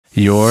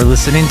You're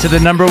listening to the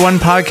 #1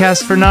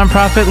 podcast for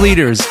nonprofit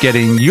leaders,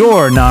 getting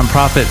your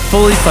nonprofit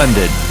fully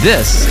funded.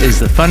 This is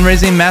the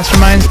Fundraising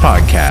Masterminds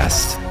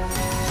Podcast.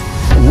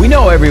 We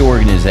know every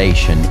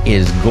organization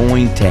is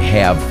going to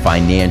have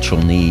financial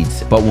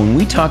needs, but when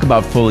we talk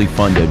about fully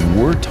funded,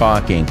 we're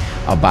talking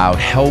about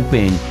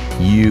helping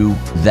you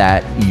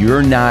that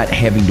you're not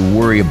having to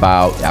worry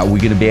about, are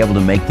we going to be able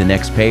to make the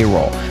next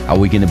payroll? Are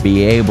we going to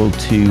be able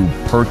to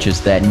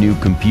purchase that new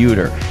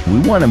computer? We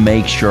want to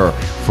make sure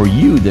for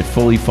you that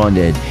fully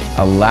funded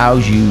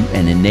allows you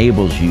and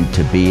enables you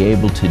to be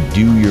able to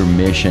do your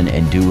mission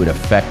and do it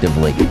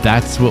effectively.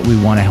 That's what we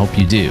want to help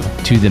you do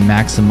to the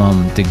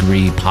maximum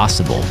degree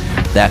possible.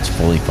 That's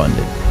fully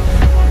funded.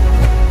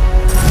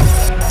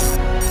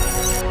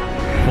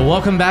 Well,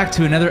 welcome back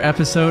to another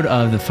episode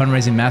of the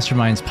Fundraising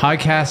Masterminds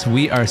Podcast.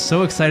 We are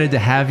so excited to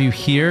have you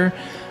here.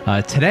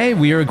 Today,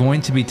 we are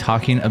going to be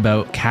talking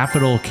about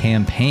capital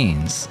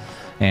campaigns.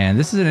 And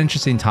this is an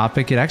interesting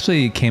topic. It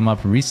actually came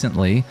up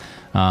recently.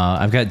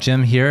 I've got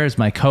Jim here as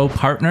my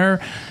co-partner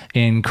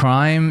in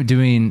crime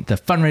doing the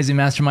Fundraising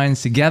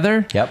Masterminds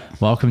together.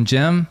 Yep. Welcome,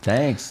 Jim.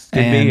 Thanks.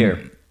 Good to be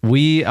here.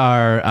 We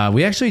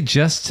actually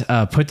just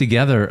put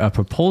together a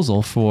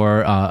proposal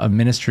for a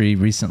ministry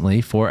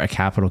recently for a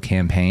capital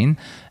campaign.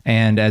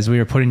 And as we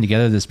were putting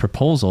together this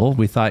proposal,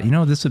 we thought,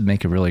 this would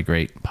make a really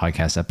great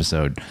podcast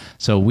episode.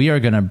 So we are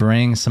going to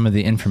bring some of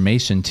the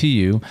information to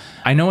you.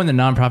 I know in the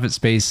nonprofit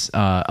space,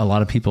 a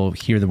lot of people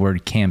hear the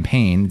word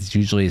campaign. It's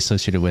usually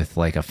associated with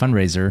like a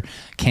fundraiser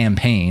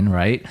campaign,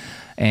 right?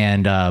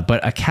 And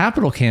but a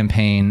capital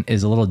campaign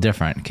is a little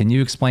different. Can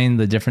you explain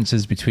the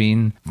differences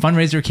between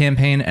fundraiser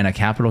campaign and a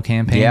capital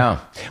campaign? Yeah.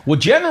 Well,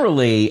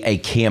 generally, a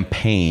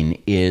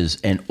campaign is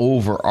an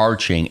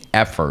overarching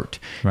effort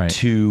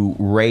to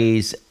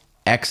raise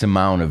X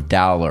amount of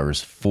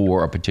dollars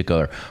for a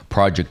particular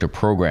project or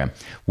program.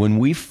 When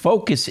we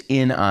focus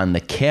in on the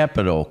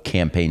capital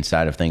campaign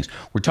side of things,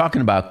 we're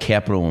talking about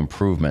capital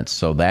improvements.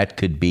 So that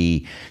could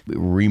be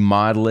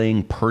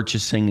remodeling,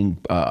 purchasing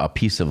a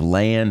piece of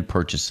land,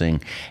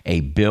 purchasing a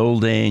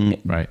building,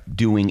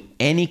 doing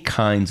any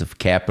kinds of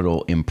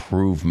capital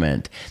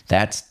improvement.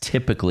 That's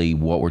typically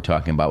what we're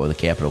talking about with a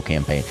capital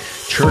campaign.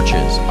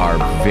 Churches are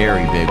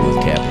very big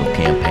with capital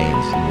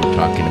campaigns. We're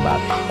talking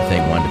about if they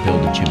wanted to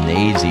build a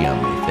gymnasium,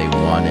 if they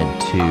wanted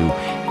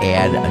to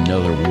add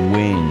another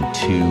wing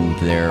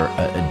to their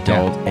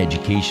adult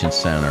education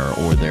center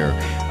or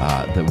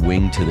the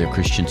wing to their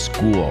Christian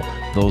school.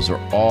 Those are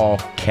all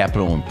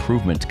capital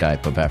improvement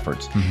type of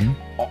efforts. Mm-hmm.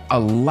 A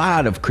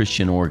lot of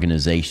Christian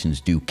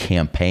organizations do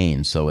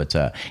campaigns, so it's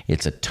a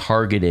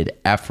targeted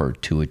effort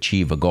to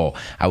achieve a goal.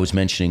 I was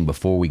mentioning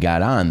before we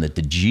got on that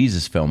the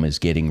Jesus film is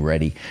getting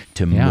ready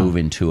to move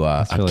into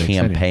a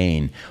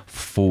campaign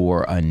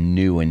for a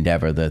new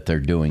endeavor that they're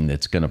doing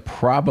that's going to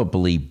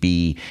probably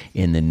be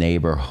in the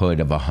neighborhood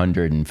of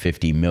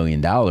 $150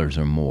 million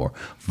or more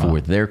for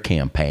their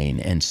campaign.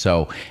 And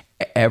so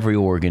every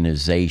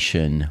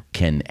organization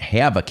can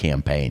have a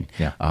campaign,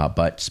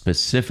 but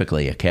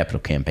specifically a capital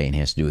campaign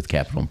has to do with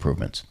capital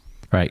improvements.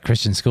 Right.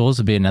 Christian schools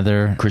would be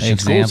another Christian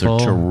example.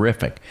 Schools are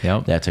terrific.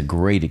 Yep. That's a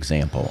great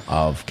example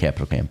of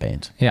capital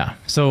campaigns. Yeah.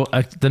 So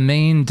the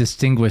main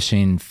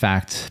distinguishing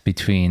fact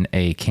between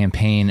a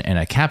campaign and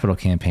a capital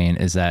campaign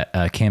is that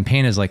a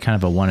campaign is like kind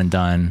of a one and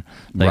done.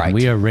 Like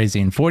we are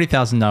raising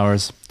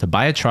 $40,000 to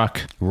buy a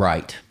truck.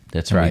 Right.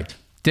 That's right.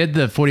 Did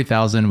the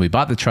 $40,000, we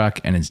bought the truck,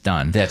 and it's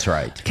done. That's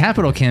right.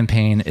 Capital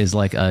campaign is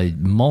like a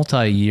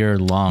multi-year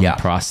long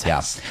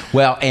process. Yeah.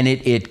 Well, and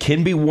it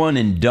can be one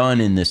and done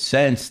in the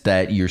sense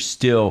that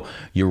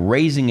you're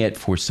raising it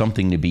for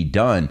something to be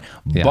done.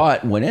 Yeah.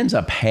 But what ends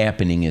up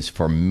happening is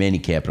for many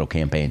capital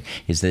campaigns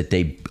is that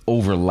they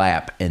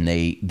overlap and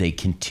they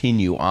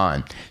continue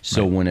on.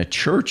 So when a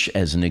church,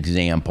 as an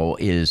example,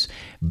 is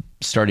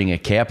starting a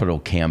capital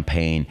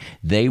campaign,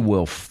 they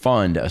will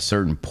fund a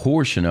certain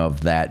portion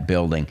of that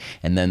building,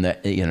 and then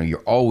you're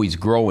always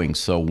growing.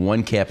 So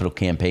one capital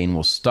campaign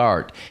will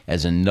start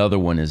as another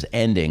one is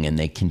ending, and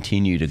they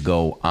continue to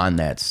go on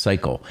that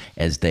cycle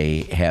as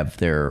they have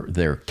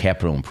their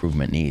capital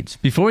improvement needs.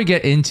 Before we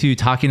get into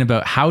talking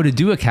about how to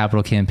do a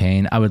capital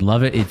campaign, I would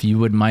love it if you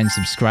would mind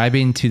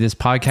subscribing to this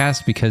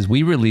podcast, because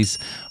we release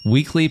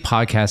weekly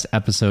podcast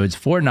episodes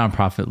for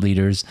nonprofit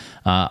leaders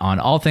on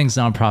all things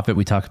nonprofit.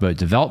 We talk about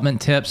development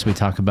tips. We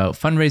talk about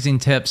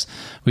fundraising tips.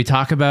 We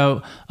talk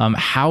about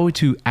how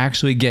to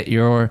actually get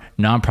your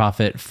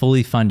nonprofit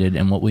fully funded.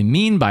 And what we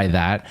mean by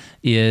that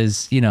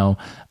is,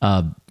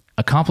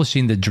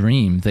 accomplishing the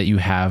dream that you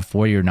have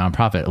for your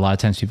nonprofit. A lot of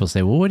times people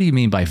say, well, what do you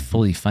mean by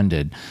fully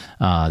funded?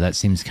 That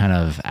seems kind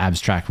of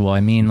abstract. Well, I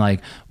mean,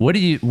 like, what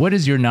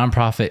does your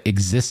nonprofit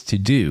exist to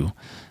do?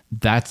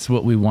 That's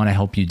what we want to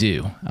help you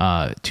do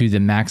to the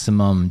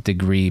maximum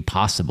degree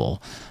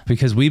possible,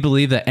 because we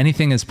believe that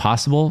anything is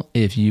possible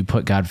if you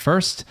put God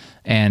first,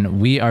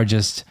 and we are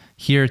just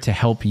here to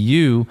help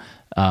you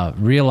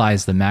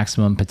realize the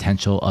maximum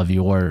potential of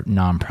your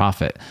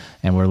nonprofit.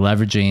 And we're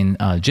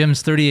leveraging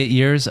Jim's 38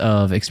 years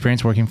of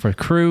experience working for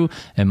Crew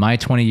and my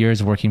 20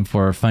 years working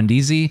for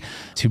Fundeasy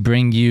to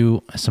bring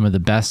you some of the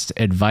best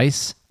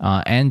advice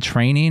and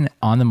training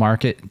on the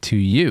market to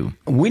you.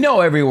 We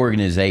know every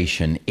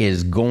organization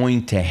is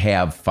going to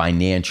have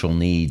financial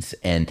needs,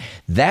 and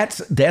that's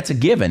a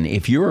given.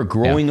 If you're a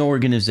growing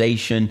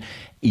organization,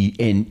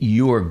 and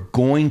you are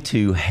going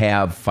to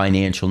have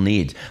financial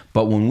needs.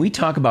 But when we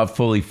talk about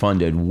fully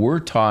funded, we're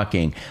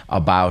talking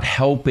about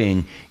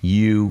helping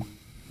you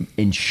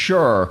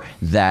ensure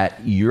that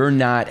you're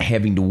not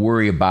having to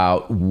worry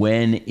about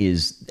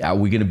are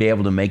we going to be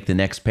able to make the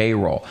next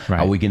payroll? Right.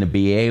 Are we going to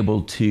be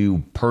able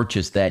to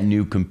purchase that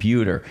new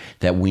computer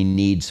that we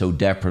need so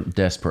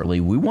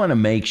desperately? We want to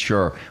make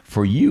sure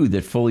for you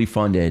that fully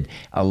funded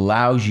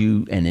allows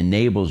you and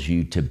enables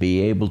you to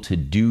be able to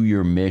do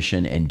your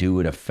mission and do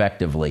it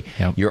effectively.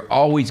 Yep. You're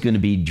always going to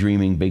be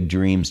dreaming big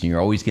dreams, and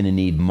you're always going to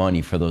need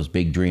money for those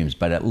big dreams,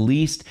 but at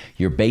least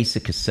your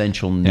basic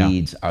essential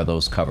needs are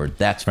those covered.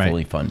 That's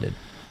fully funded.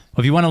 Well,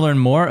 if you want to learn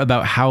more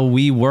about how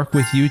we work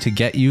with you to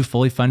get you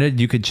fully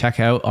funded, you could check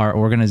out our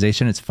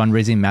organization. It's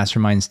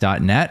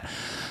fundraisingmasterminds.net.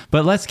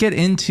 But let's get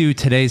into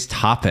today's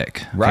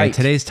topic. Right. Okay,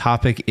 today's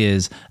topic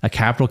is a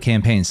capital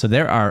campaign. So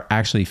there are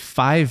actually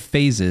 5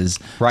 phases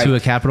to a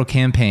capital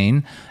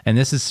campaign, and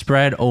this is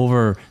spread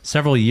over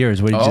several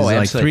years, which is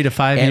like 3 to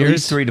 5 years. At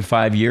least 3 to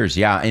 5 years,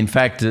 yeah. In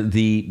fact,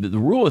 the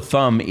rule of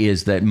thumb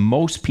is that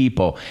most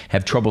people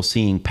have trouble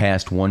seeing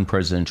past one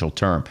presidential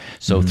term.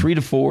 So 3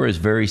 to 4 is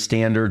very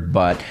standard,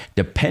 but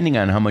depending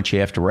on how much you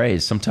have to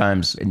raise,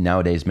 sometimes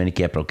nowadays many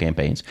capital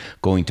campaigns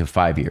going to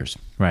 5 years.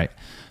 Right.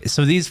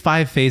 So these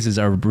 5 phases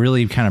are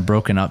really kind of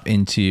broken up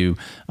into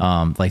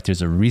like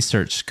there's a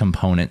research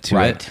component to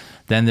it.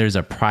 Then there's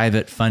a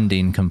private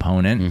funding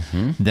component.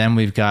 Then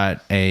we've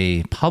got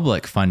a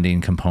public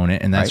funding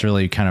component, and that's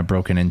really kind of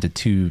broken into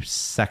 2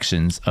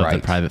 sections of the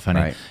private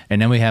funding.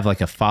 And then we have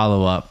like a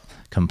follow-up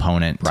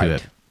component to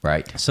it.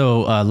 Right.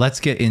 So let's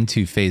get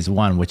into phase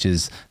 1, which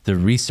is the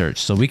research.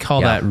 So we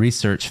call that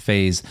research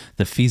phase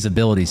the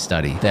feasibility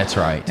study. That's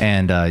right.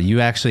 And you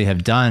actually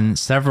have done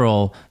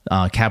several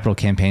capital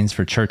campaigns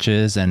for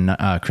churches and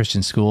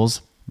Christian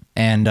schools.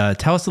 And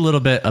tell us a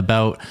little bit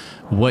about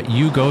what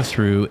you go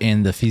through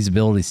in the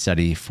feasibility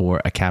study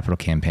for a capital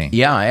campaign.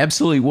 Yeah,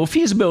 absolutely. Well,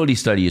 feasibility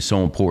study is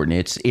so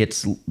important.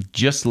 It's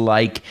just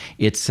like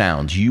it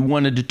sounds. You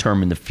want to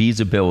determine the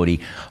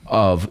feasibility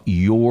of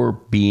your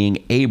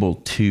being able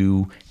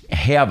to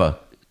have a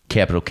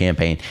capital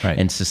campaign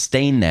and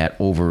sustain that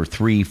over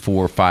 3,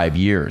 4, 5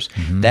 years.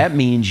 That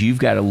means you've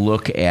got to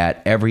look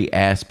at every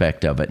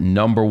aspect of it.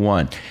 Number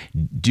 1,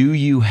 do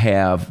you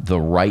have the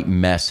right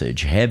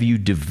message? Have you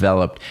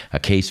developed a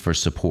case for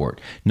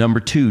support? Number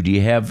 2, do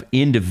you have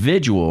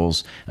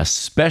individuals,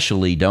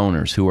 especially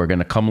donors, who are going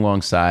to come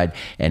alongside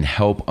and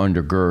help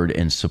undergird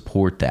and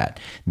support that?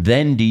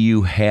 Then do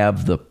you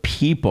have the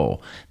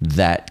people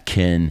that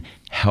can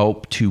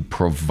help to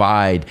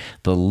provide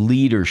the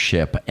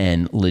leadership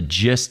and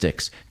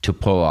logistics to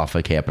pull off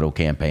a capital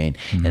campaign?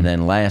 And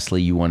then lastly,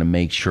 you want to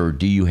make sure,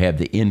 do you have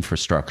the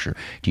infrastructure?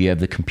 Do you have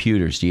the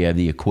computers? Do you have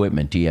the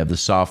equipment? Do you have the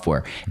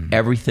software?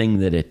 Everything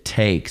that it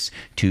takes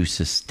to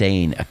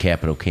sustain a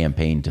capital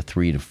campaign to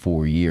 3 to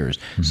 4 years.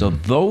 So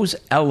those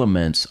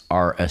elements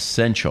are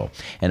essential.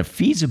 And a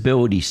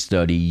feasibility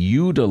study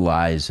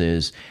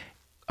utilizes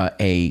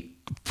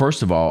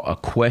first of all, a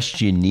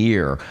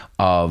questionnaire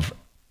of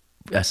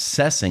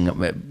assessing,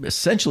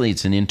 essentially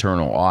it's an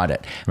internal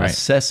audit,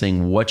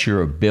 assessing what's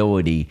your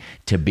ability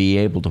to be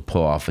able to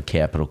pull off a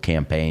capital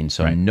campaign.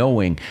 So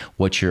knowing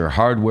what's your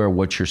hardware,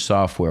 what's your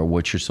software,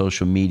 what's your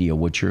social media,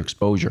 what's your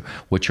exposure,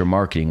 what's your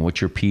marketing,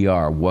 what's your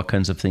PR, what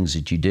kinds of things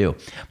that you do.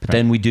 But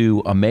then we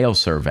do a mail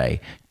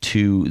survey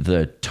to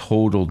the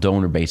total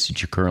donor base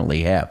that you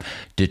currently have,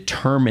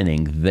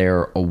 determining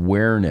their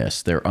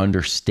awareness, their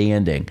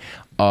understanding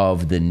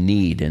of the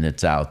need, and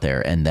it's out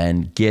there, and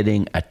then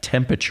getting a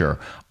temperature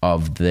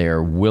of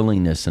their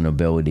willingness and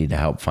ability to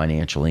help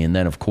financially. And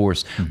then, of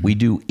course, we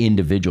do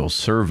individual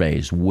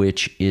surveys,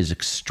 which is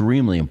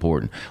extremely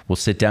important. We'll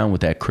sit down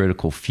with that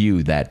critical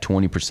few, that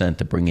 20%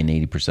 that bring in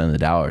 80% of the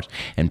dollars,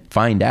 and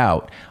find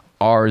out,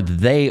 are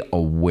they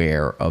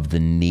aware of the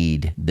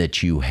need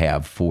that you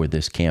have for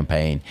this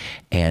campaign?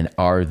 And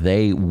are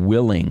they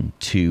willing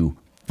to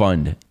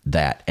fund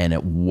that, and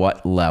at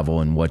what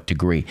level and what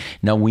degree?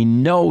 Now, we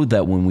know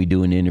that when we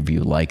do an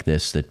interview like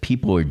this, that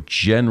people are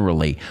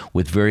generally,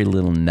 with very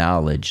little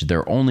knowledge,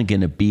 they're only going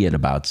to be at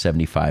about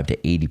 75 to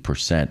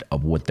 80%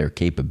 of what their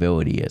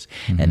capability is.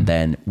 And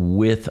then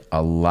with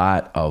a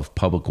lot of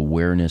public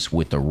awareness,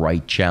 with the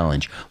right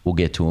challenge, we'll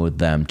get to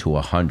them to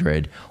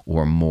 100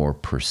 or more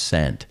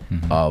percent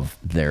of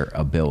their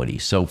ability.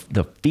 So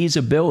the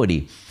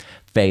feasibility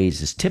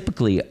phase is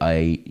typically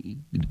a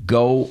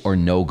go or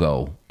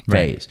no-go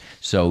phase.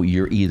 So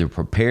you're either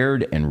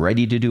prepared and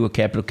ready to do a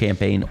capital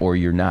campaign, or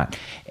you're not.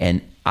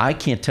 And I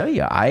can't tell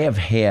you, I have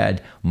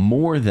had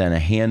more than a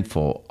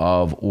handful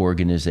of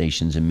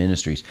organizations and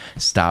ministries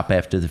stop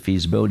after the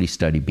feasibility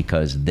study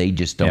because they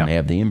just don't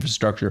have the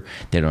infrastructure,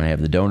 they don't have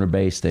the donor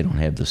base, they don't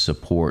have the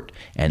support,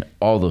 and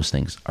all those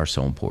things are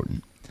so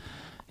important.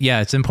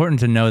 Yeah, it's important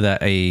to know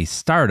that a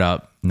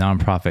startup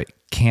nonprofit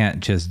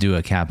can't just do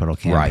a capital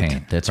campaign.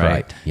 Right, that's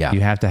right. Yeah. You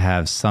have to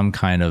have some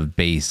kind of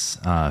base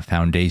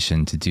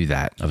foundation to do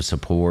that. Of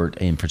support,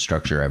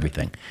 infrastructure,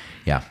 everything.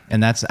 Yeah.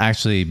 And that's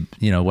actually,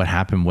 what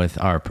happened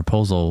with our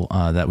proposal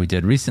that we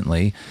did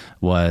recently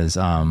was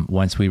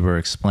once we were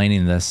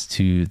explaining this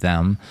to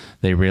them,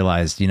 they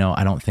realized,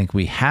 I don't think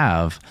we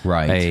have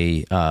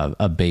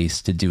a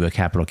base to do a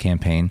capital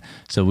campaign.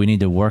 So we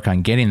need to work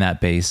on getting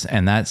that base.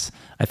 And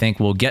I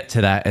think we'll get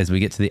to that as we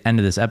get to the end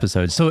of this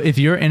episode. So if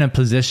you're in a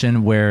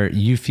position where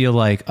you feel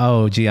like,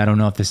 oh, gee, I don't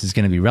know if this is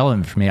going to be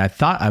relevant for me. I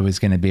thought I was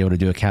going to be able to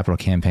do a capital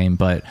campaign,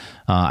 but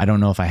I don't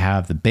know if I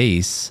have the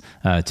base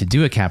to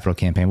do a capital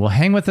campaign. Well,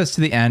 hang with us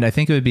to the end. I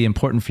think it would be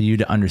important for you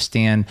to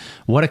understand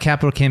what a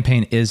capital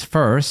campaign is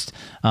first.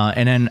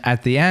 And then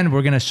at the end,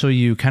 we're going to show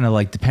you kind of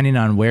like, depending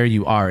on where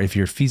you are, if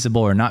you're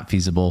feasible or not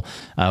feasible,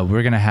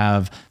 we're going to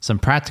have some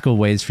practical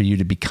ways for you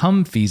to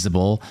become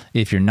feasible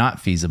if you're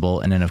not feasible.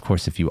 And then of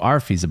course, if you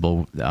are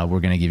feasible, we're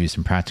going to give you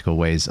some practical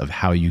ways of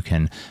how you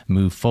can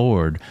move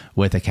forward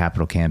with a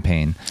capital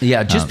campaign.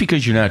 Yeah, just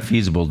because you're not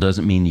feasible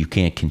doesn't mean you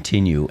can't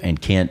continue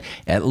and can't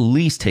at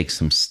least take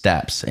some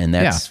steps. And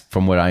that's,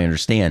 from what I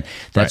understand,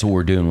 that's what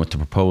we're doing with the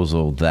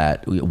proposal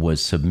that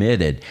was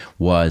submitted,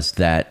 was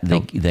that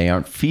they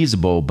aren't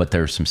feasible, but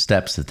there are some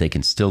steps that they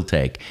can still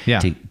take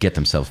to get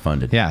themselves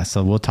funded. Yeah,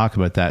 so we'll talk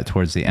about that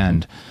towards the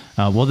end.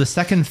 Well, the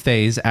second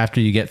phase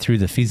after you get through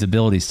the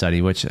feasibility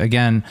study, which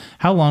again,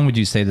 how long would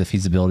you say the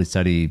feasibility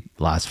study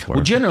lasts for?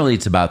 Well, generally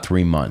it's about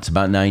 3 months,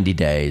 about 90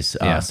 days,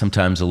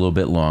 sometimes a little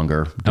bit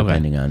longer,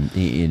 depending on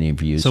the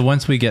interviews. So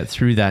once we get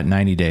through that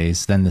 90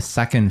 days, then the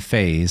second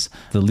phase,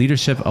 the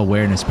Leadership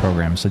Awareness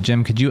Program. So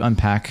Jim, could you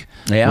unpack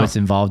what's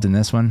involved in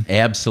this one?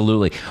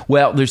 Absolutely.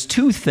 Well, there's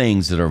two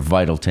things that are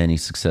vital to any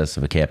success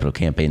of a capital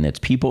campaign. That's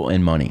people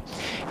and money.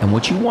 And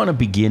what you want to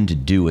begin to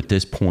do at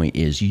this point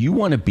is you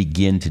want to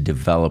begin to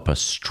develop a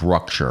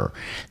structure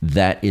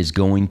that is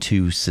going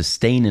to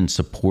sustain and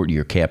support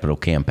your capital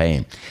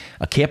campaign.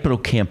 A capital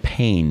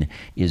campaign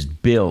is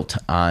built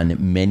on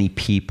many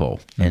people.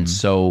 And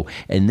so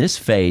in this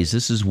phase,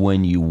 this is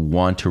when you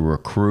want to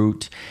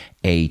recruit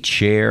a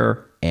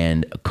chair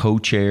and a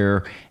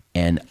co-chair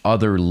and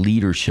other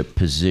leadership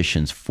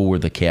positions for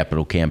the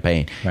capital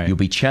campaign. You'll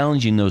be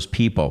challenging those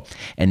people.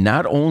 And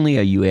not only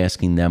are you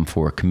asking them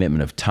for a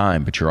commitment of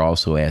time, but you're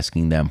also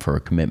asking them for a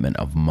commitment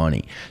of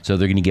money. So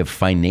they're going to give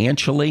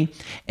financially,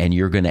 and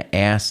you're going to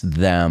ask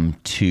them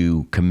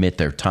to commit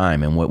their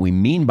time. And what we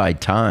mean by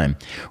time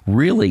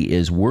really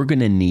is we're going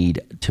to need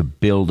to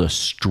build a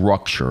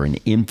structure, an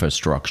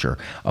infrastructure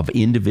of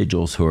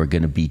individuals who are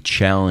going to be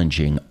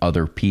challenging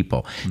other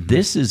people.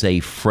 This is a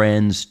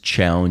friends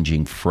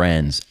challenging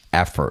friends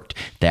effort.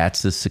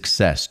 That's the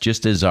success.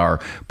 Just as our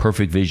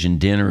Perfect Vision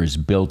dinner is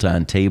built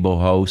on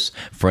table hosts,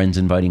 friends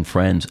inviting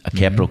friends, a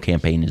capital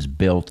campaign is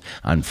built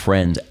on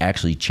friends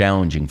actually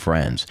challenging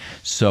friends.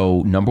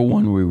 So number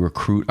one, we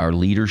recruit our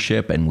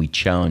leadership and we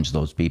challenge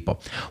those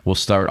people. We'll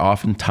start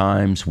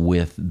oftentimes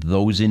with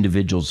those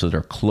individuals that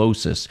are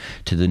closest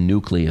to the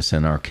nucleus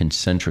and our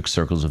concentric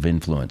circles of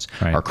influence.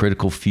 Our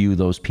critical few,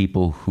 those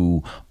people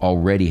who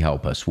already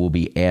help us, we'll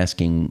be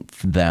asking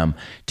them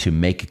to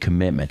make a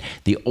commitment.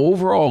 The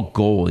overall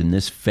goal in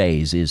this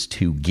phase is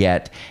to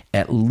get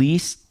at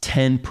least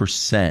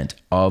 10%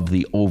 of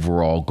the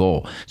overall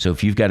goal. So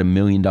if you've got $1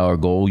 million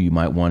goal, you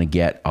might want to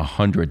get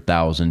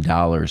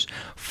 $100,000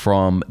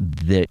 from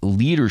the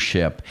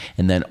leadership.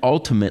 And then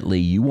ultimately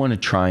you want to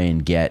try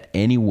and get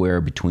anywhere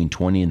between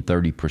 20 and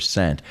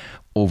 30%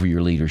 over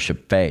your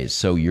leadership phase.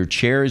 So your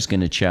chair is going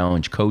to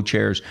challenge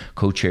co-chairs.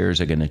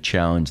 Co-chairs are going to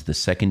challenge the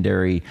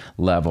secondary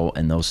level,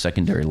 and those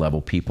secondary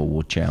level people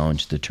will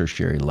challenge the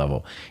tertiary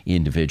level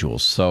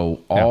individuals.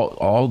 So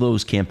all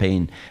those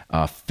campaign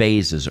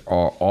phases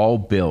are all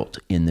built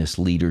in this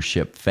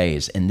leadership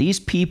phase. And these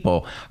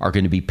people are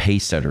going to be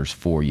pace setters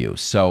for you.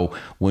 So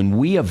when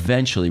we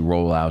eventually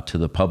roll out to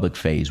the public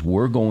phase,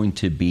 we're going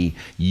to be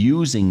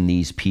using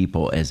these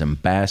people as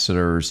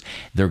ambassadors.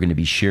 They're going to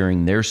be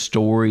sharing their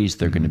stories.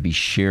 They're going to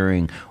be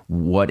sharing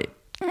what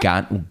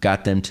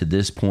got them to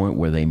this point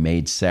where they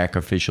made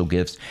sacrificial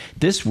gifts.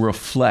 This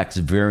reflects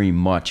very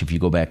much, if you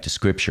go back to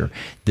scripture,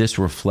 this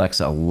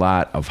reflects a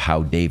lot of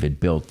how David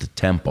built the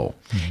temple.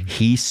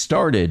 He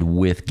started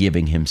with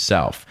giving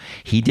himself.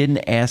 He didn't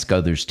ask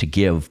others to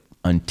give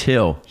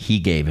until he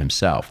gave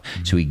himself.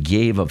 So he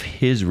gave of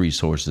his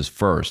resources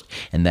first,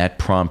 and that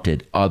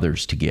prompted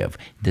others to give.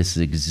 This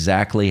is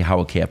exactly how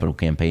a capital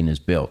campaign is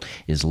built,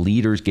 is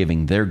leaders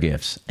giving their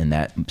gifts and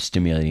that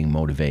stimulating,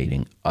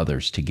 motivating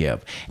others to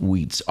give.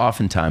 We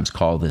oftentimes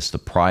call this the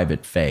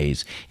private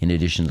phase in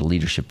addition to the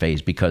leadership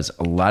phase because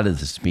a lot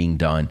of this is being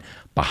done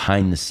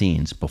behind the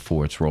scenes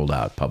before it's rolled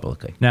out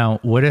publicly. Now,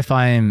 what if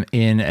I'm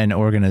in an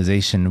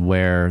organization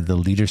where the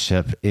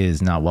leadership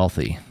is not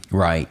wealthy?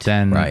 Right.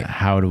 Then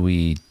how do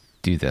we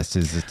do this?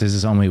 Does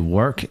this only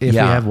work if we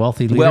have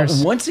wealthy leaders?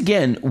 Well, once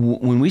again,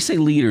 when we say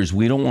leaders,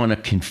 we don't want to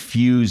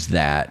confuse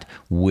that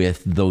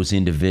with those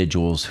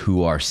individuals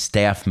who are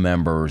staff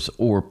members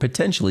or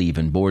potentially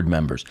even board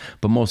members,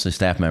 but mostly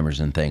staff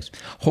members and things.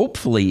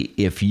 Hopefully,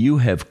 if you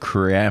have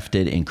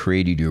crafted and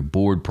created your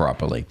board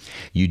properly,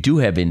 you do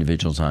have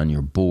individuals on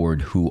your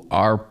board who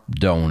are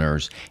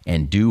donors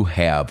and do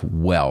have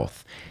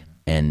wealth,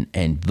 and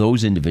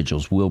those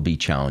individuals will be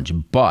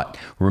challenged. But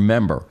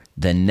remember,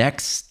 the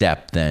next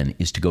step then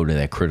is to go to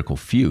that critical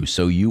few.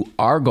 So you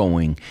are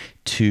going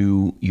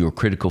to your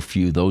critical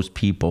few, those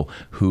people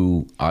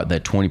who are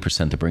that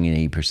 20% that bring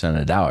in 80% of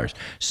the dollars.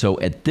 So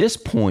at this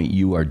point,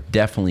 you are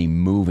definitely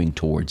moving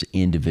towards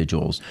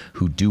individuals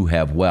who do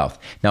have wealth.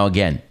 Now,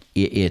 again,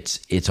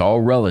 it's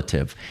all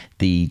relative.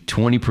 The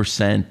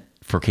 20%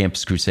 for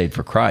Campus Crusade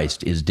for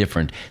Christ is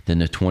different than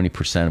the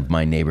 20% of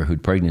my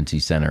neighborhood pregnancy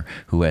center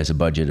who has a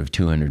budget of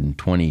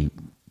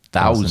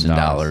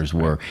 $220,000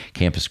 where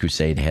Campus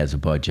Crusade has a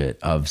budget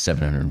of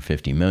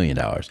 $750 million.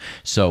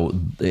 So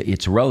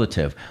it's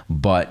relative,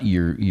 but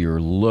you're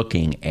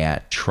looking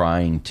at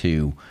trying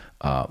to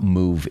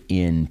move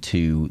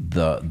into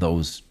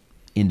those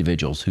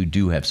individuals who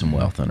do have some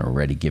wealth and are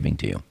already giving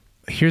to you.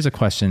 Here's a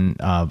question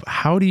of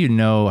how do you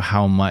know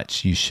how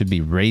much you should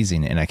be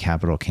raising in a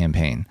capital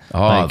campaign?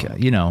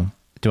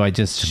 Do I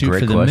just shoot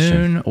for the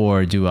moon,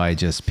 or do I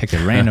just pick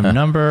a random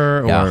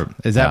number, or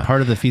is that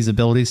part of the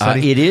feasibility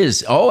study? It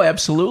is. Oh,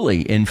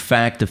 absolutely. In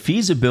fact, the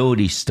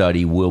feasibility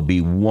study will be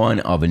one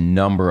of a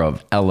number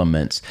of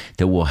elements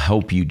that will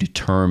help you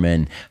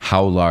determine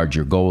how large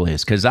your goal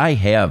is. Because I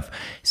have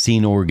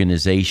seen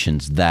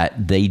organizations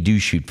that they do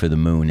shoot for the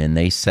moon, and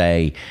they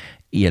say,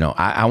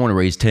 I want to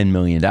raise $10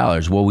 million.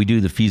 Well, we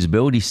do the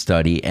feasibility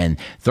study, and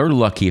they're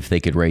lucky if they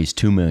could raise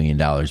 $2 million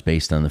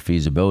based on the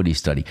feasibility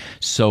study.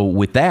 So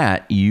with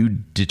that, you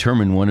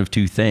determine one of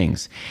two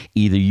things.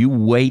 Either you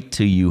wait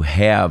till you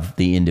have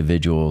the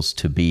individuals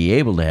to be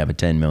able to have a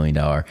 $10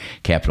 million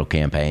capital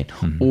campaign,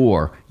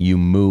 or you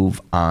move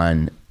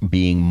on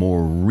being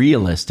more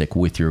realistic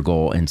with your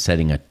goal and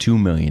setting a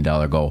 $2 million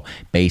goal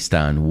based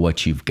on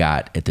what you've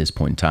got at this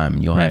point in time.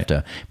 And you'll have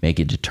to make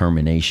a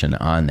determination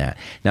on that.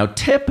 Now,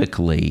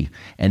 typically,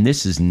 and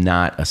this is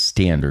not a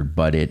standard,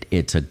 but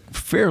it's a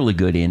fairly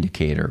good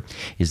indicator,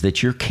 is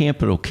that your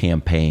capital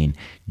campaign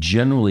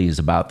generally is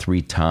about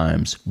 3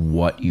 times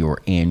what your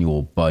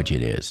annual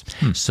budget is.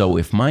 So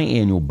if my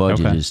annual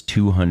budget is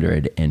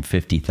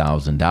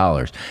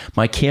 $250,000,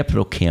 my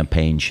capital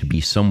campaign should be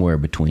somewhere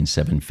between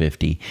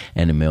 $750,000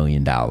 and $1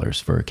 million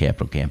for a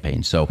capital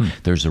campaign. So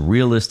there's a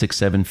realistic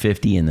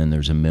 $750,000, and then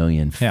there's a $1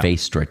 million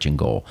face-stretching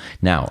goal.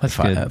 Now, if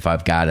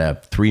I've got a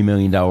 $3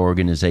 million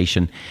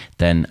organization,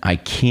 then I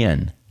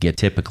can get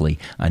typically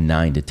a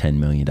 $9 to $10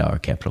 million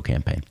capital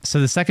campaign.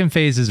 So the second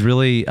phase is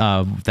really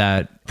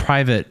that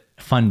private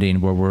funding,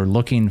 where we're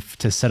looking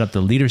to set up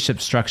the leadership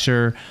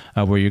structure,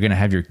 where you're going to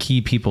have your key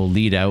people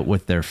lead out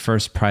with their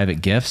first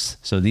private gifts.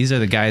 So these are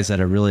the guys that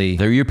are really...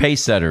 They're your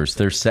pace setters.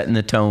 They're setting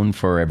the tone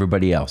for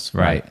everybody else.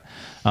 Right.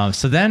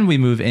 So then we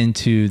move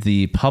into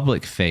the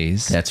public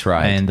phase. That's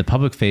right. And the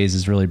public phase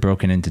is really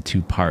broken into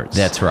 2 parts.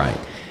 That's right.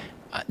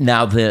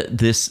 Now,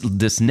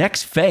 this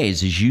next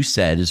phase, as you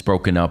said, is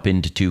broken up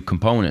into 2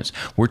 components.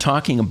 We're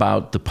talking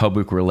about the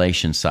public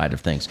relations side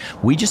of things.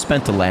 We just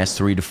spent the last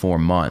 3 to 4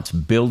 months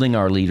building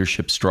our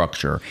leadership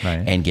structure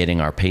and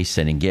getting our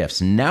pace-setting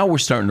gifts. Now we're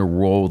starting to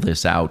roll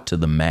this out to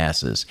the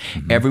masses,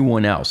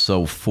 everyone else.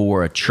 So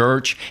for a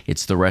church,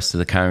 it's the rest of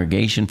the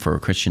congregation. For a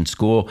Christian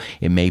school,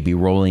 it may be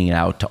rolling it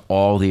out to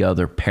all the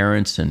other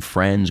parents and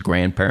friends,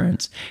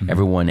 grandparents,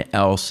 everyone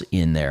else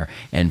in there.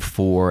 And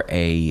for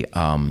a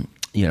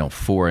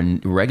for a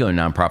regular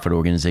nonprofit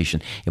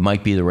organization, it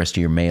might be the rest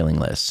of your mailing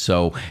list.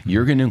 So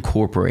you're going to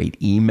incorporate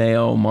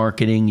email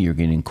marketing, you're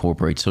going to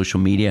incorporate social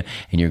media,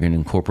 and you're going to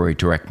incorporate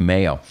direct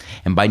mail.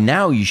 And by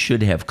now, you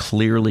should have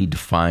clearly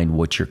defined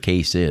what your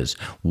case is,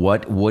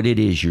 what it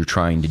is you're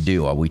trying to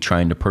do. Are we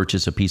trying to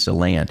purchase a piece of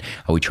land?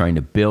 Are we trying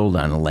to build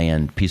on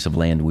a piece of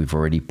land we've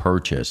already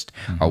purchased?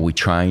 Are we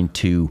trying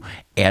to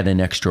add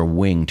an extra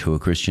wing to a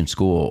Christian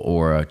school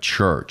or a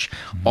church?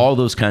 All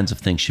those kinds of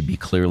things should be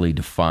clearly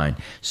defined.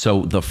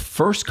 So the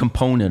first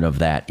component of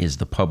that is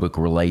the public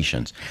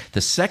relations.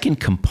 The second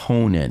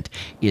component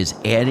is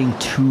adding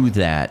to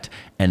that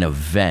an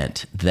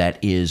event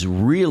that is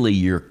really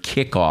your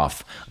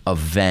kickoff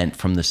event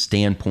from the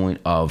standpoint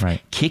of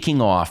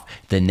kicking off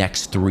the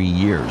next 3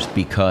 years,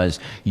 because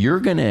you're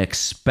going to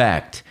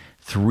expect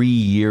 3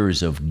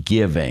 years of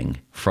giving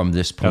from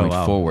this point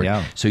forward.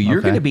 So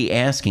you're going to be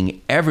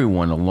asking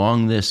everyone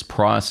along this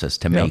process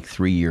to make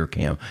 3-year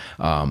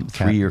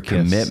 3-year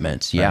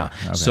commitments.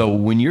 So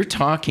when you're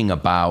talking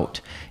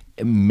about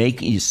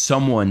make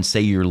someone,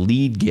 say your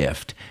lead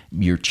gift,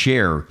 your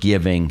chair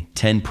giving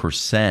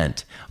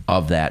 10%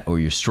 of that, or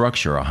your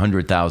structure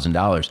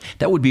 $100,000,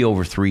 that would be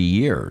over 3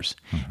 years.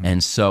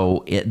 And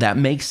so that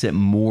makes it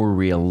more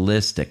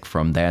realistic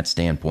from that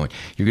standpoint.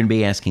 You're going to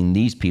be asking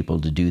these people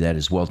to do that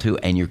as well too.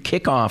 And your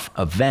kickoff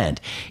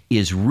event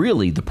is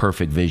really the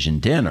perfect vision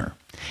dinner.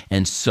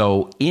 And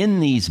so in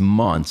these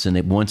months, and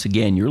once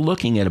again, you're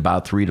looking at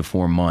about 3 to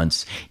 4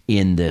 months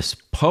in this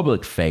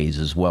public phase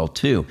as well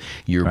too.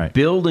 You're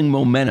building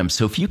momentum.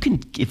 So if you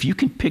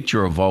can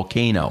picture a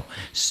volcano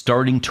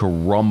starting to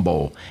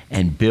rumble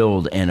and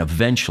build, and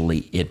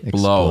eventually it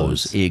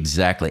blows.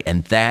 Exactly.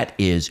 And that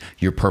is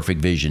your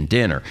perfect vision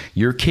dinner.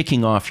 You're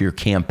kicking off your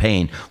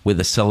campaign with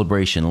a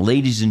celebration.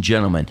 Ladies and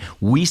gentlemen,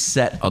 we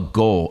set a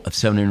goal of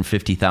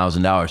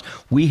 $750,000.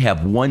 We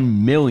have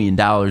 $1 million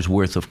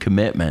worth of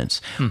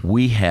commitments.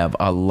 We have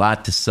a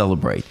lot to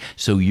celebrate.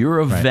 So your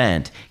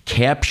event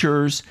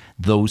captures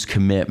those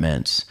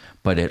commitments,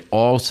 but it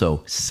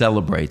also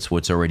celebrates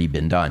what's already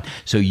been done.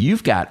 So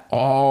you've got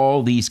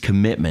all these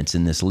commitments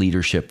in this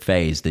leadership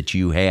phase that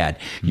you had.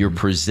 You're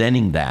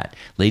presenting that.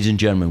 Ladies and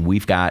gentlemen,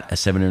 we've got a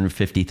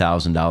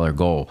 $750,000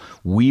 goal.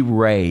 We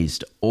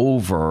raised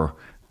over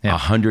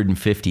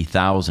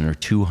 150,000 or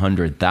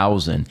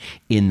 200,000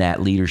 in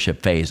that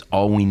leadership phase.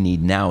 All we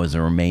need now is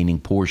a remaining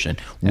portion.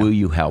 Will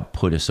you help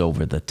put us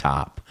over the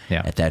top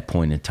at that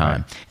point in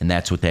time? And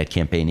that's what that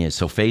campaign is.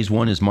 So phase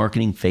 1 is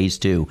marketing. Phase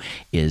 2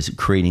 is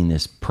creating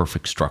this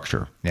perfect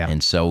structure.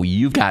 And so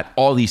you've got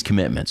all these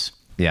commitments.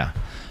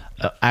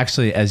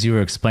 Actually, as you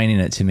were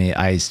explaining it to me,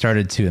 I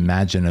started to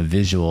imagine a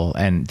visual.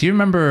 And do you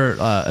remember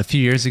a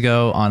few years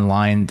ago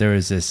online, there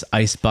was this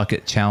ice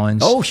bucket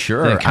challenge? Oh,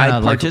 sure.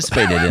 I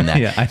participated in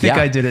that. I think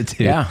I did it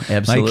too. Yeah,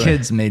 absolutely. My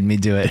kids made me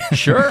do it.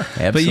 Sure,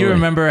 absolutely. But you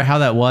remember how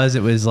that was?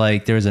 It was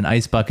like there was an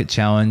ice bucket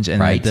challenge,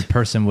 and the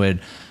person would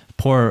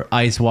pour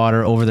ice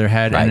water over their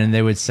head, and then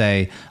they would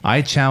say,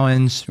 I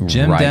challenge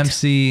Jim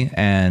Dempsey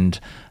and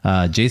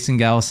Jason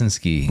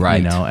Galasinski,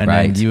 you know, and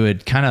then you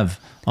would kind of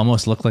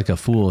almost look like a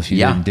fool if you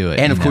didn't do it.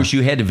 And of course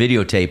you had to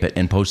videotape it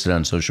and post it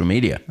on social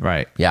media.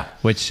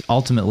 Which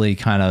ultimately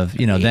kind of,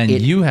 you know, then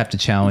you have to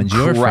challenge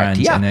your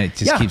friends, and it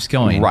just keeps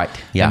going.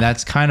 And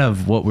that's kind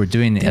of what we're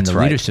doing in the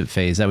leadership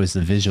phase. That was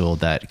the visual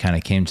that kind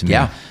of came to me.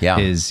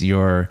 Is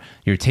you're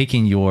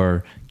taking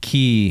your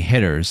key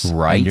hitters,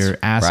 and you're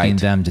asking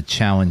them to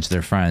challenge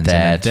their friends,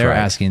 and they're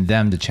asking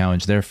them to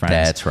challenge their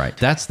friends.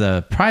 That's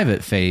the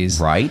private phase,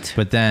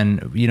 But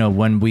then, you know,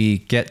 when we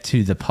get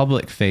to the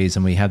public phase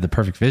and we have the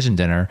perfect vision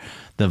dinner,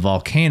 the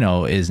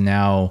volcano is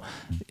now,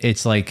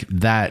 it's like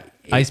that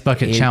ice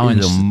bucket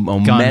challenge, the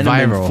momentum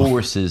and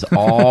forces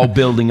all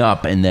building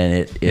up, and then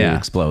it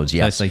explodes.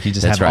 It's like you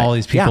just have all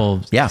these people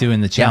doing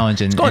the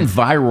challenge, and it's going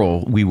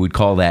viral. We would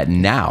call that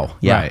now.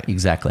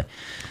 Exactly.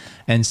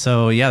 And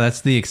so,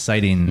 that's the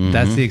exciting,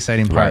 that's the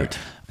exciting part.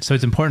 So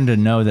it's important to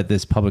know that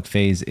this public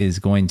phase is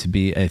going to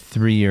be a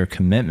 3-year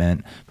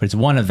commitment, but it's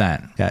one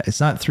event. It's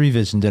not 3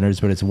 vision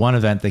dinners, but it's one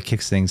event that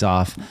kicks things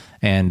off.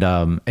 And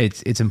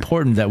it's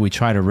important that we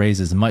try to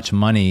raise as much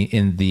money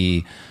in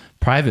the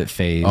private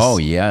phase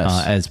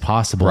as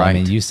possible. I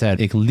mean, you said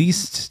at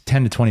least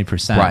 10 to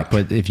 20%,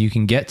 but if you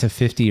can get to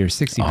 50 or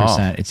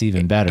 60%, it's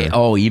even better.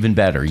 Even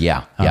better.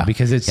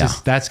 Because it's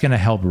just, that's going to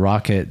help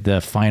rocket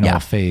the final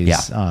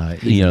phase.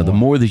 You know, the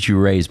more that you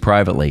raise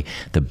privately,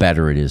 the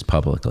better it is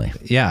publicly.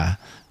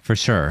 For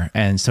sure.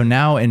 And so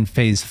now in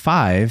phase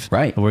 5,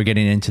 we're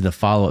getting into the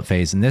follow-up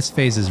phase. And this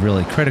phase is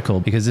really critical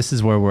because this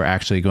is where we're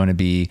actually going to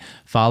be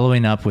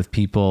following up with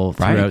people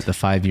throughout the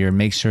 5-year,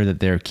 make sure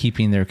that they're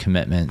keeping their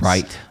commitments.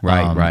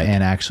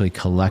 And actually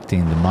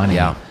collecting the money.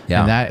 And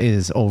that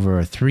is over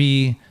a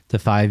 3 to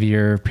 5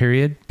 year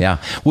period.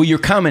 Well, your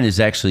comment is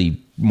actually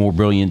more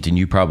brilliant than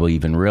you probably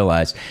even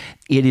realize.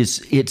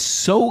 It's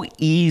so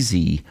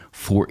easy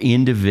for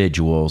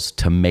individuals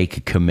to make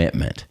a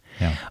commitment.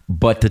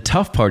 But the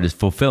tough part is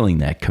fulfilling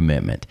that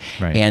commitment.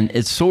 And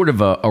it's sort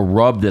of a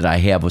rub that I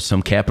have with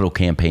some capital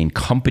campaign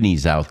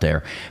companies out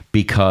there,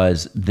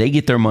 because they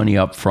get their money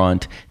up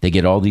front, they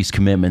get all these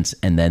commitments,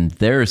 and then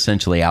they're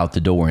essentially out the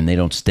door, and they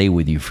don't stay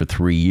with you for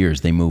 3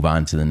 years. They move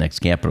on to the next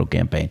capital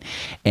campaign.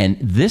 And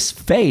this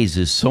phase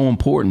is so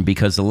important,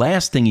 because the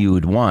last thing you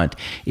would want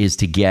is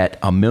to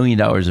get $1 million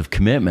of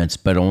commitments,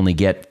 but only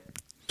get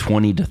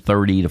 20 to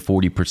 30 to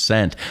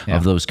 40%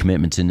 of those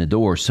commitments in the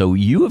door. So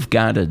you have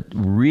got to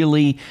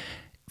really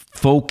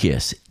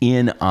focus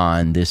in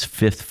on this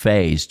 5th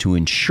phase to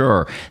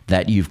ensure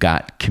that you've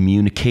got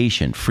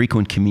communication,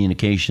 frequent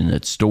communication,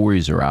 that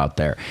stories are out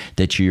there,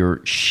 that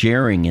you're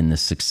sharing in the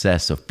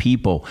success of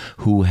people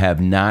who have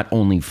not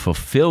only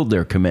fulfilled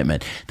their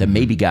commitment, that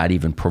maybe God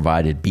even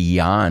provided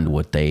beyond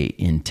what they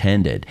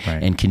intended,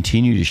 and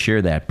continue to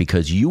share that,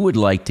 because you would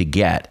like to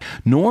get,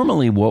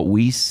 normally what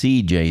we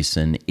see,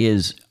 Jason,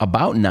 is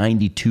about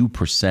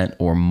 92%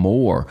 or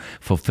more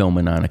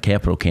fulfillment on a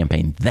capital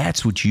campaign.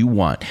 That's what you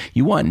want.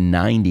 You want want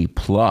 90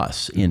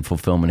 plus in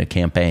fulfillment of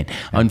campaign.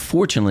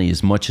 Unfortunately,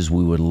 as much as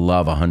we would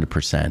love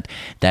 100%,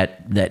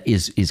 that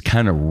is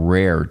kind of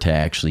rare to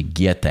actually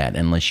get that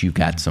unless you've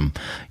got some,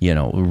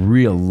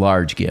 real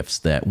large gifts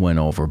that went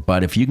over.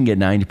 But if you can get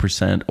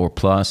 90% or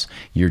plus,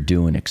 you're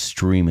doing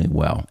extremely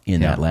well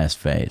in that last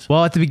phase.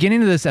 Well, at the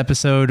beginning of this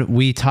episode,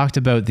 we talked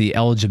about the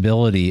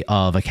eligibility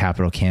of a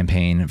capital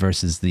campaign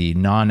versus the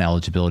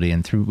non-eligibility.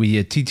 And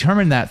we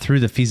determined that through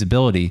the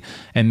feasibility.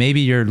 And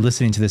maybe you're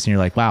listening to this and you're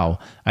like, wow,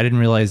 I didn't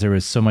realize there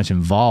was so much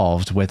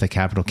involved with a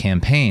capital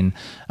campaign.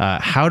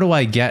 How do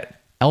I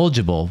get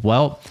eligible?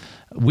 Well,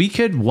 we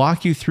could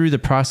walk you through the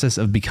process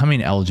of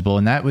becoming eligible.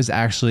 And that was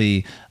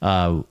actually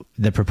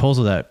the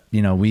proposal that,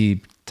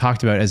 we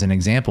talked about as an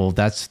example.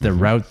 That's the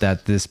route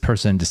that this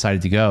person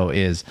decided to go.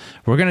 Is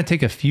we're going to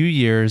take a few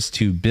years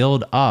to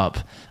build up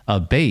a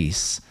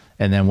base.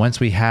 And then once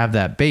we have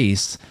that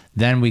base,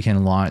 then we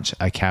can launch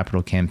a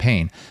capital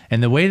campaign.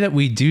 And the way that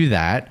we do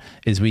that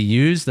is we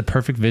use the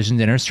Perfect Vision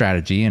Dinner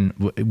strategy. And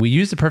we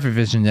use the Perfect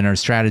Vision Dinner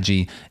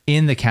strategy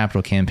in the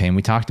capital campaign.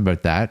 We talked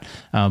about that.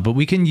 But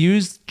we can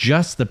use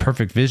just the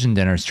Perfect Vision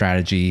Dinner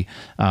strategy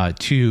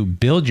to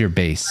build your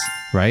base,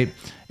 right?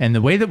 And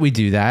the way that we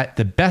do that,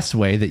 the best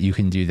way that you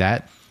can do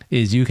that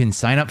is you can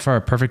sign up for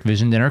our Perfect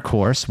Vision Dinner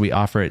course. We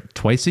offer it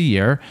twice a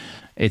year.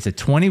 It's a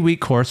 20-week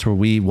course where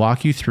we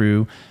walk you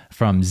through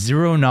from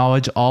zero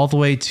knowledge all the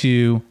way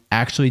to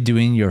actually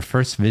doing your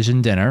first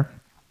vision dinner.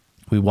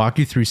 We walk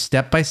you through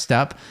step by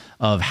step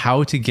of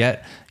how to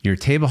get your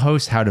table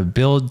host, how to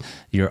build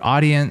your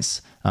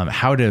audience,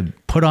 how to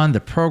put on the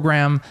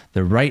program,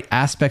 the right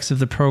aspects of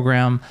the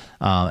program.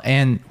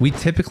 And we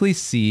typically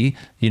see,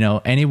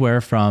 anywhere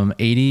from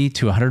 80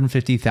 to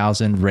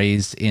 150,000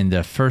 raised in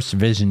the first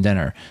vision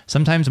dinner.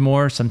 Sometimes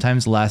more,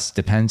 sometimes less,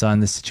 depends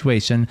on the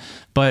situation.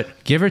 But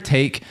give or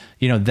take,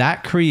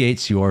 that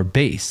creates your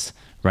base,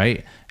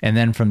 right? And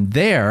then from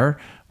there,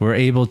 we're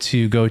able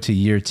to go to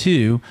year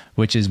 2,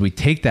 which is we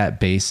take that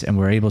base and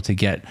we're able to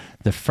get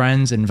the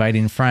friends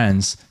inviting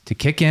friends to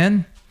kick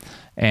in.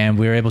 And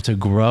we're able to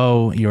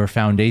grow your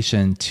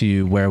foundation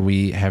to where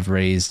we have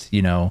raised,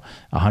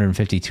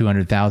 150,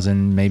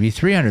 200,000, maybe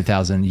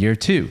 300,000 year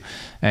 2.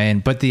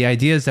 But the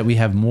idea is that we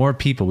have more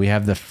people. We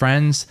have the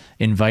friends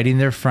inviting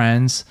their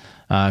friends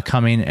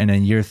coming. And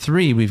in year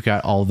 3, we've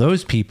got all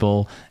those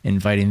people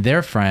inviting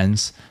their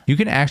friends. You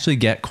can actually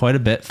get quite a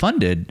bit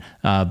funded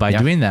by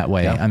doing that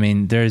way. Yeah. I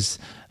mean,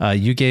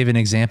 you gave an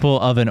example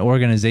of an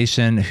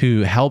organization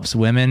who helps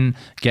women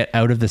get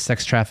out of the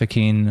sex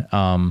trafficking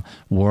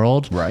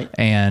world. Right.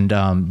 And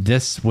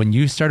when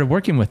you started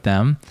working with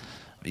them,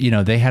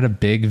 they had a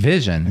big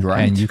vision,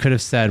 right? And you could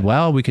have said,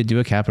 well, we could do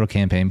a capital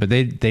campaign, but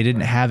they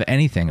didn't have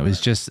anything. It was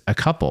just a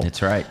couple.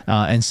 That's right.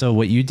 And so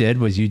what you did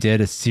was you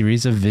did a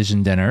series of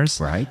vision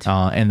dinners. Right.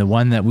 And the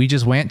one that we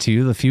just went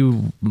to a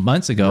few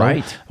months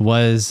ago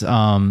was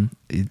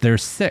their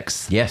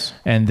 6th. Yes.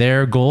 And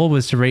their goal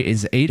was to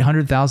raise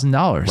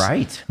 $800,000.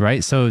 Right.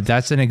 Right. So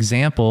that's an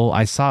example.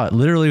 I saw it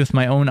literally with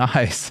my own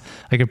eyes.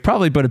 I could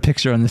probably put a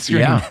picture on the screen.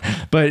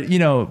 Yeah. But,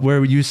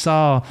 where you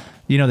saw,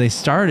 they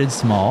started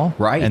small,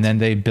 right? And then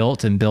they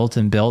built and built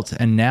and built,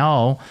 and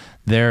now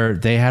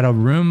they had a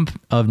room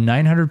of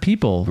 900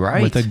 people,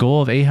 right, with a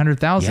goal of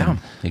 800,000. Yeah,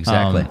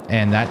 exactly.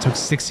 And that took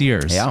 6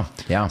 years. Yeah,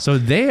 yeah. So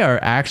they are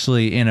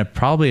actually in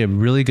probably a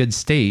really good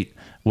state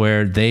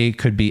where they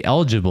could be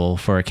eligible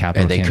for a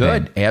capital campaign.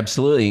 And they could,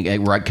 absolutely.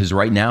 Right, because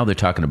right now they're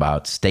talking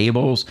about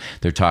stables.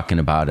 They're talking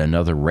about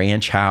another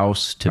ranch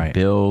house to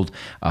build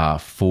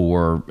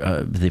for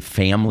the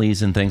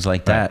families and things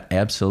like that. Right.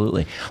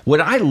 Absolutely. What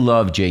I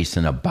love,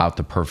 Jason, about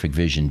the Perfect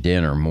Vision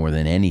Dinner more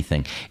than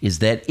anything is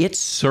that it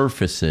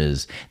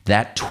surfaces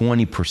that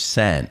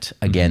 20%,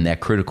 again, that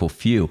critical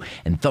few.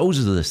 And those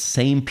are the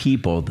same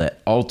people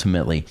that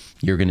ultimately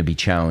you're going to be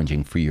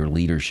challenging for your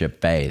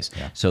leadership phase.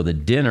 Yeah. So the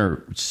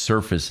dinner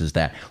surfaces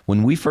that.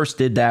 When we first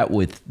did that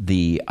with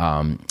the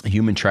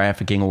human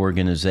trafficking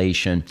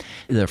organization,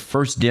 the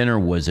first dinner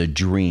was a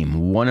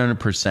dream,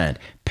 100%.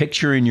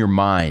 Picture in your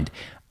mind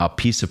a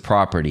piece of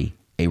property,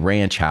 a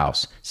ranch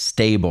house,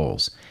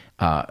 stables,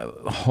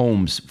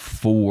 homes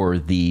for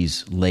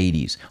these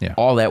ladies. Yeah.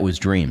 All that was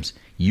dreams.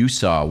 You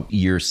saw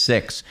year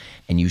 6,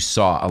 and you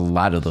saw a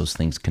lot of those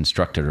things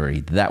constructed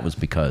already. That was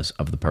because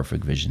of the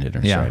Perfect Vision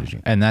Dinner strategy.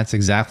 And that's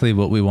exactly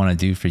what we want to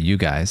do for you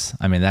guys.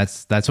 I mean,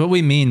 that's what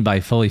we mean by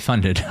fully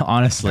funded,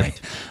 honestly.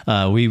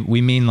 Right. We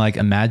mean, like,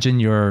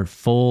 imagine your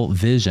full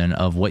vision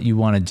of what you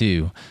want to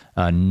do,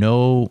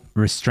 no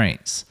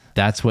restraints.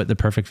 That's what the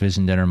Perfect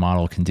Vision Dinner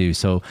model can do.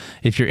 So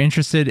if you're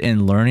interested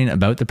in learning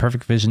about the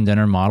Perfect Vision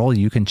Dinner model,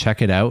 you can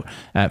check it out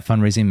at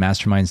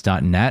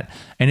fundraisingmasterminds.net.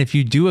 And if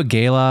you do a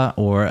gala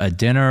or a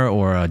dinner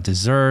or a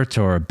dessert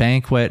or a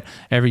banquet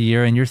every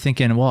year and you're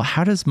thinking, well,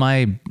 how does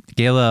my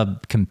gala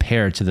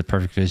compare to the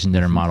Perfect Vision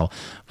Dinner model?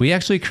 We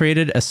actually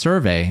created a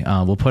survey.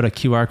 We'll put a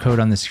QR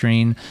code on the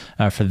screen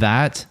for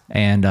that.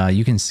 And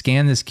you can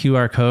scan this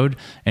QR code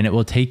and it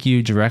will take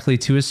you directly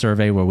to a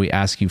survey where we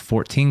ask you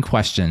 14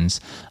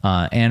 questions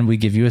and we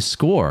give you a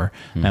score.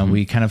 And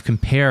we kind of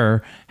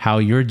compare how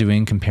you're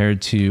doing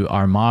compared to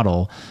our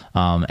model.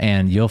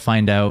 And you'll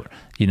find out,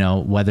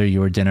 whether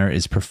your dinner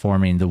is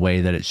performing the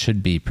way that it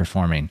should be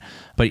performing.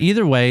 But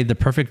either way, the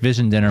Perfect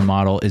Vision Dinner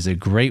model is a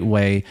great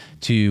way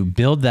to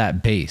build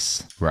that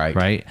base. Right.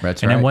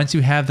 That's and right. then once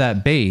you have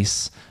that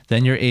base,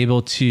 then you're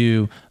able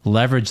to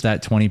leverage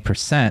that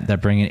 20%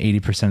 that bring in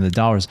 80% of the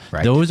dollars.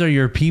 Right. Those are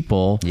your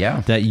people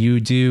that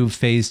you do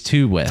phase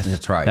 2 with.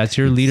 That's right. That's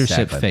your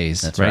leadership phase.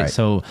 That's right. right.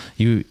 So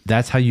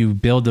that's how you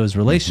build those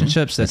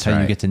relationships. That's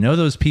how you get to know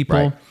those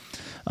people.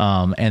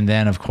 Right. And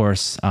then of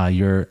course,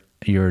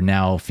 you're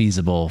now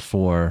feasible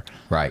for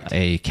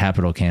a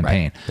capital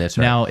campaign. Right. That's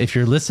right. Now, if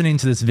you're listening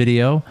to this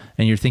video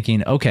and you're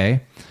thinking,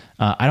 okay,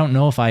 I don't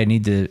know if I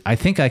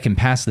think I can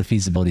pass the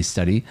feasibility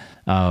study.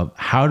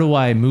 How do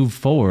I move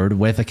forward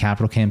with a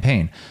capital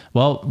campaign?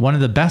 Well, one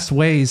of the best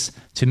ways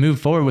to move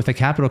forward with a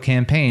capital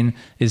campaign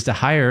is to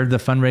hire the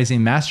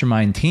Fundraising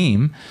Mastermind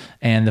team.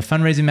 And the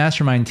Fundraising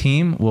Mastermind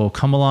team will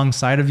come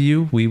alongside of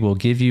you. We will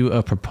give you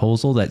a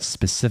proposal that's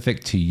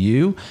specific to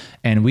you.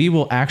 And we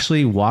will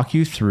actually walk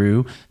you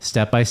through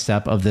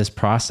step-by-step of this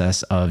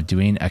process of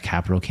doing a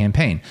capital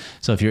campaign.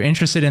 So if you're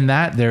interested in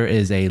that, there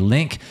is a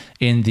link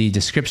in the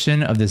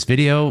description of this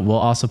video. We'll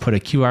also put a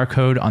QR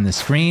code on the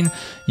screen.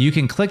 You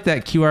can click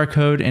that QR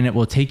code and it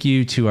will take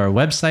you to our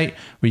website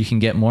where you can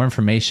get more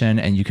information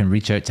and you can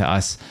reach out to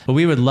us. But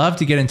we would love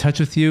to get in touch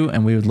with you,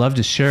 and we would love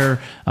to share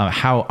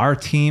how our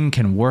team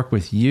can work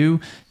with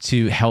you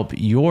to help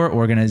your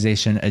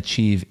organization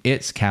achieve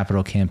its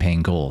capital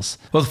campaign goals.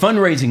 Well, the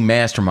Fundraising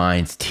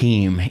Masterminds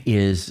team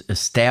is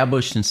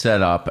established and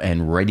set up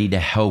and ready to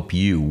help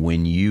you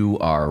when you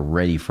are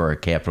ready for a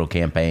capital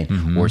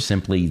campaign or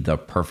simply the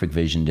Perfect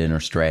Vision Dinner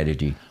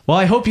strategy. Well,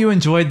 I hope you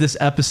enjoyed this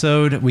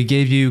episode. We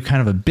gave you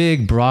kind of a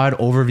big, broad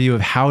overview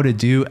of how to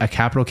do a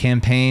capital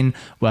campaign.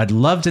 Well, I'd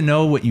love to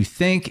know what you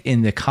think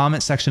in the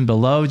comment section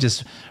below.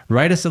 Just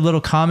write us a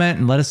little comment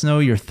and let us know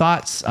your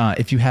thoughts.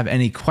 If you have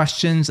any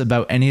questions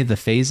about any of the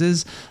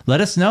phases,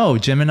 let us know.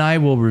 Jim and I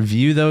will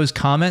review those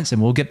comments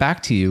and we'll get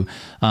back to you.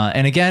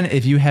 And again,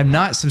 if you have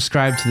not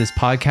subscribed to this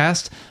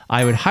podcast,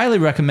 I would highly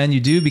recommend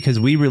you do, because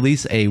we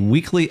release a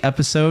weekly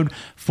episode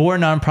for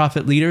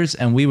nonprofit leaders,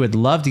 and we would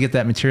love to get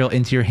that material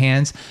into your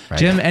hands. Right.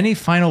 Jim, any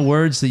final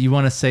words that you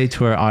want to say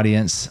to our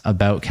audience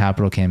about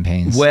capital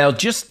campaigns? Well,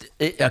 just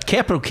a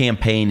capital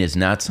campaign is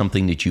not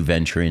something that you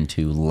venture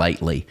into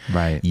lightly.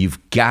 Right.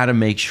 You've got to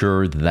make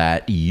sure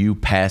that you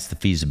pass the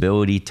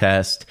feasibility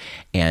test,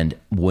 and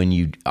when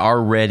you are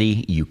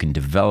ready, you can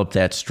develop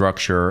that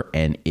structure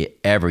and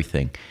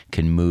everything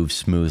can move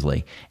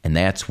smoothly. And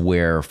that's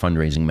where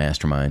Fundraising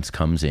Masterminds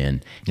comes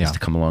in, is to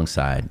come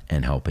alongside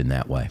and help in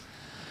that way.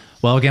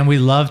 Well, again, we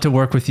love to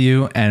work with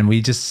you, and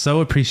we just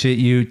so appreciate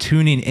you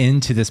tuning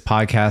into this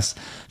podcast.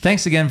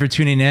 Thanks again for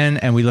tuning in,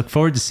 and we look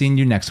forward to seeing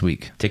you next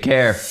week. Take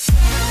care.